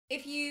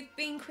If you've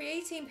been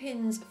creating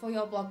pins for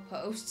your blog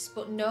posts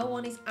but no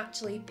one is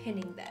actually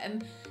pinning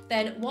them,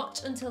 then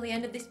watch until the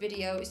end of this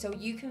video so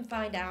you can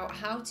find out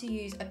how to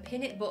use a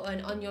pin it button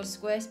on your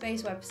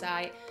Squarespace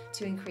website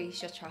to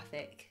increase your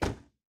traffic.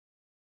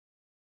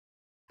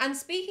 And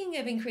speaking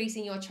of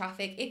increasing your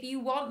traffic, if you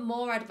want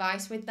more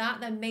advice with that,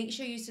 then make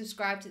sure you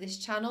subscribe to this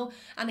channel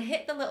and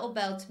hit the little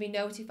bell to be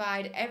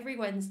notified every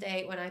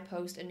Wednesday when I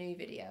post a new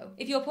video.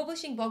 If you're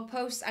publishing blog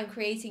posts and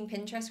creating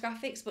Pinterest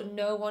graphics but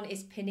no one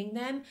is pinning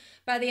them,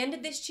 by the end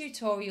of this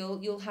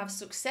tutorial, you'll have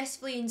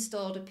successfully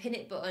installed a pin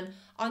it button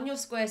on your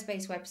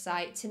Squarespace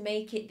website to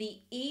make it the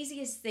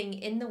easiest thing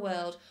in the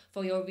world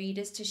for your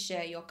readers to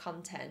share your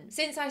content.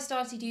 Since I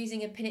started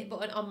using a pin it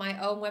button on my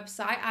own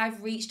website,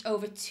 I've reached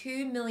over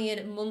 2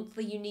 million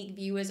monthly unique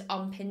viewers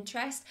on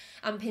Pinterest,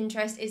 and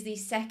Pinterest is the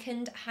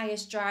second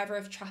highest driver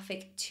of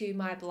traffic to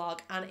my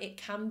blog, and it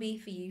can be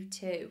for you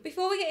too.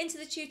 Before we get into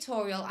the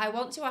tutorial, I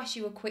want to ask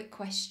you a quick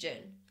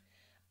question.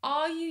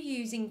 Are you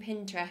using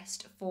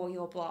Pinterest for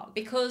your blog?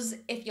 Because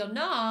if you're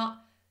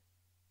not,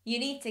 you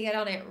need to get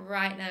on it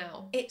right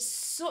now. It's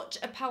such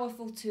a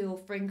powerful tool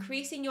for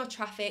increasing your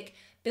traffic,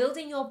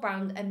 building your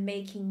brand, and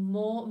making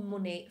more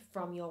money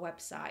from your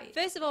website.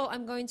 First of all,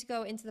 I'm going to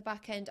go into the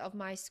back end of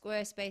my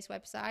Squarespace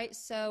website.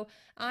 So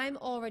I'm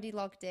already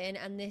logged in,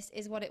 and this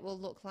is what it will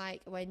look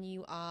like when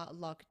you are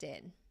logged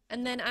in.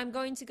 And then I'm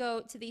going to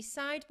go to the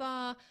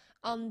sidebar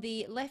on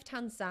the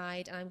left-hand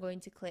side, and I'm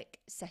going to click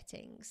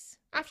Settings.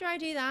 After I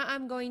do that,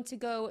 I'm going to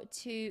go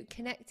to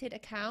Connected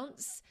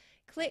Accounts,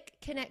 click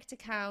Connect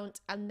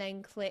Account, and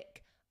then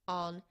click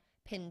on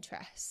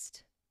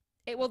Pinterest.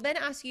 It will then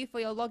ask you for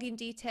your login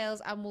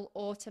details and will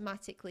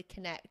automatically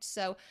connect.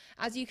 So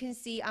as you can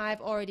see,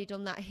 I've already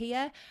done that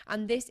here,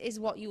 and this is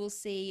what you will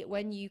see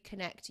when you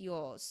connect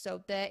yours.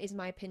 So there is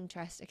my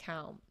Pinterest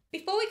account.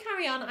 Before we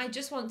carry on, I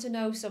just want to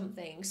know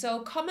something. So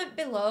comment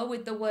below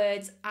with the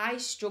words "I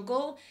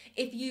struggle"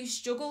 if you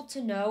struggle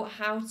to know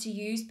how to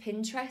use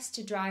Pinterest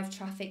to drive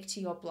traffic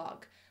to your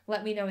blog.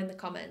 Let me know in the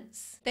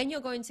comments. Then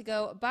you're going to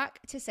go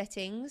back to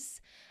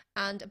settings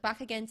and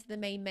back again to the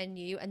main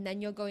menu, and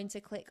then you're going to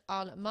click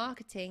on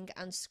marketing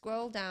and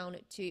scroll down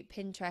to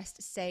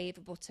Pinterest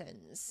save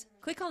buttons.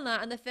 Click on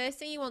that, and the first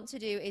thing you want to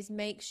do is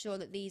make sure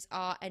that these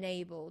are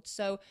enabled.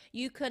 So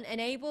you can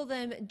enable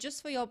them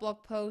just for your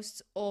blog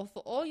posts or for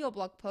all your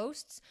blog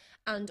posts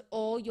and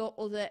all your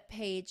other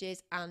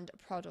pages and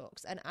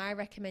products, and I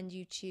recommend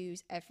you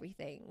choose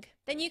everything.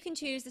 Then you can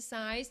choose the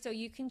size, so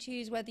you can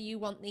choose whether you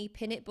want the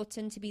pin it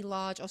button to be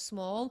large or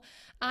small.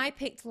 I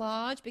picked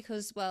large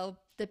because, well,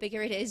 the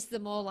bigger it is, the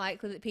more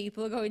likely that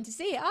people are going to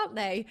see it, aren't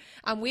they?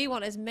 And we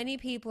want as many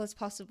people as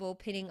possible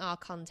pinning our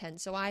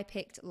content, so I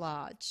picked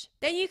large.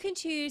 Then you can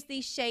choose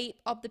the shape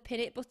of the pin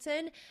it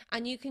button,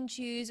 and you can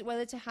choose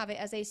whether to have it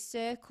as a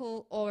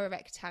circle or a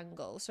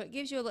rectangle. So it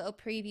gives you a little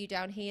preview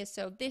down here.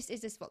 So this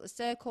is what the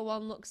circle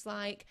one looks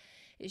like.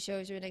 It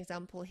shows you an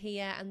example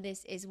here, and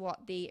this is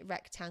what the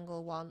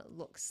rectangle one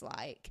looks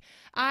like.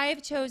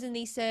 I've chosen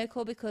the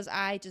circle because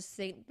I just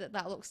think that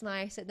that looks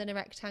nicer than a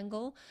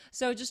rectangle.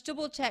 So just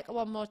double check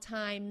one more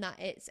time that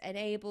it's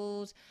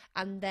enabled,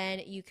 and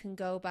then you can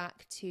go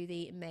back to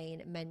the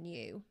main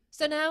menu.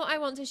 So now I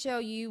want to show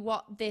you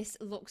what this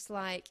looks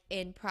like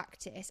in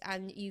practice,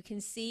 and you can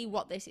see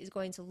what this is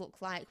going to look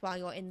like while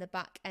you're in the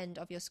back end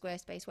of your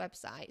Squarespace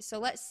website. So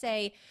let's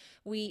say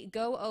we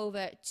go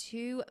over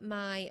to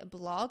my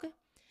blog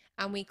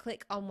and we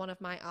click on one of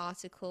my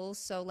articles.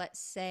 So let's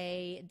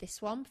say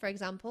this one, for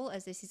example,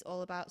 as this is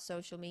all about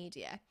social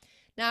media.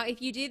 Now,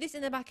 if you do this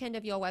in the back end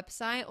of your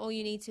website, all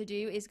you need to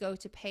do is go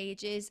to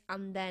pages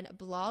and then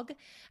blog,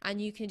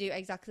 and you can do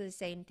exactly the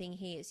same thing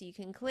here. So you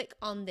can click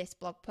on this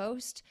blog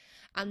post,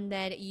 and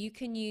then you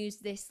can use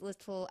this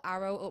little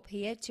arrow up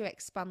here to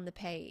expand the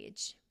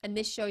page. And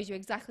this shows you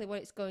exactly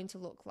what it's going to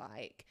look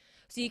like.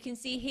 So you can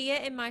see here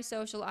in my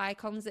social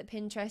icons that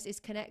Pinterest is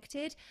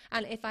connected,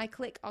 and if I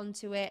click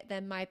onto it,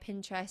 then my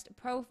Pinterest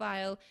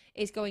profile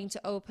is going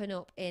to open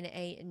up in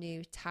a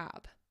new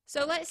tab.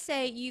 So let's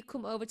say you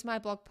come over to my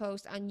blog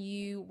post and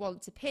you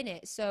want to pin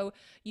it. So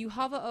you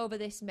hover over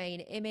this main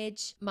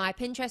image, my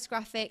Pinterest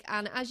graphic,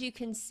 and as you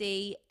can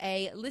see,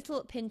 a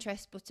little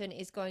Pinterest button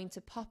is going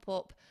to pop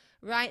up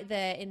right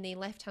there in the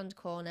left-hand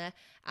corner,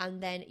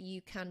 and then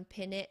you can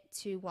pin it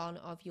to one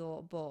of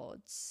your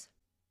boards.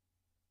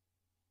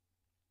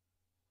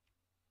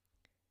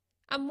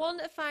 And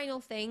one final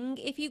thing,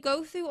 if you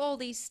go through all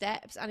these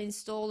steps and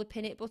install the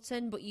pin it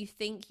button, but you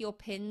think your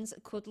pins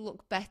could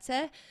look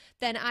better,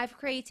 then I've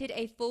created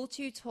a full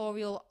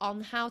tutorial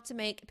on how to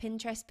make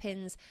Pinterest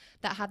pins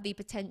that have the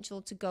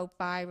potential to go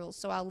viral.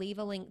 So I'll leave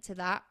a link to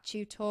that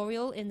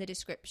tutorial in the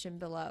description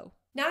below.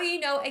 Now you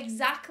know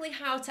exactly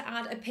how to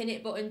add a pin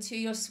it button to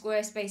your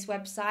Squarespace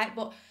website,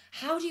 but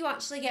how do you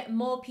actually get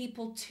more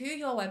people to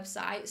your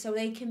website so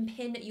they can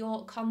pin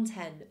your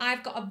content?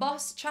 I've got a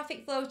boss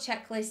traffic flow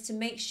checklist to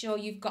make sure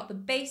you've got the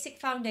basic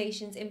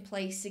foundations in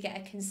place to get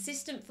a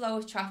consistent flow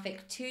of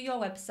traffic to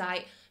your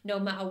website, no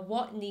matter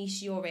what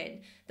niche you're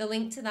in. The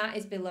link to that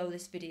is below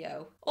this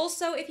video.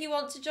 Also, if you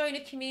want to join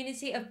a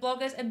community of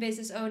bloggers and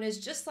business owners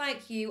just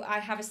like you, I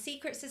have a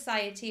secret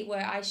society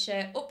where I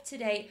share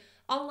up-to-date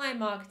online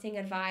marketing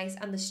advice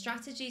and the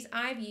strategies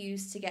I've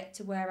used to get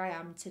to where I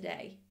am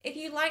today. If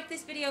you like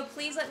this video,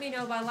 please let me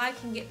know by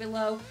liking it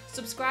below,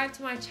 subscribe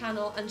to my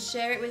channel and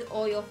share it with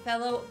all your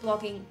fellow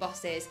blogging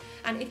bosses.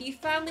 And if you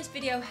found this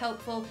video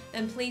helpful,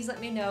 then please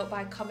let me know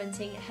by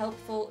commenting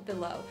helpful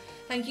below.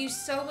 Thank you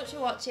so much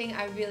for watching,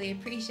 I really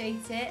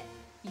appreciate it.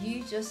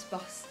 You just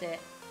bossed it.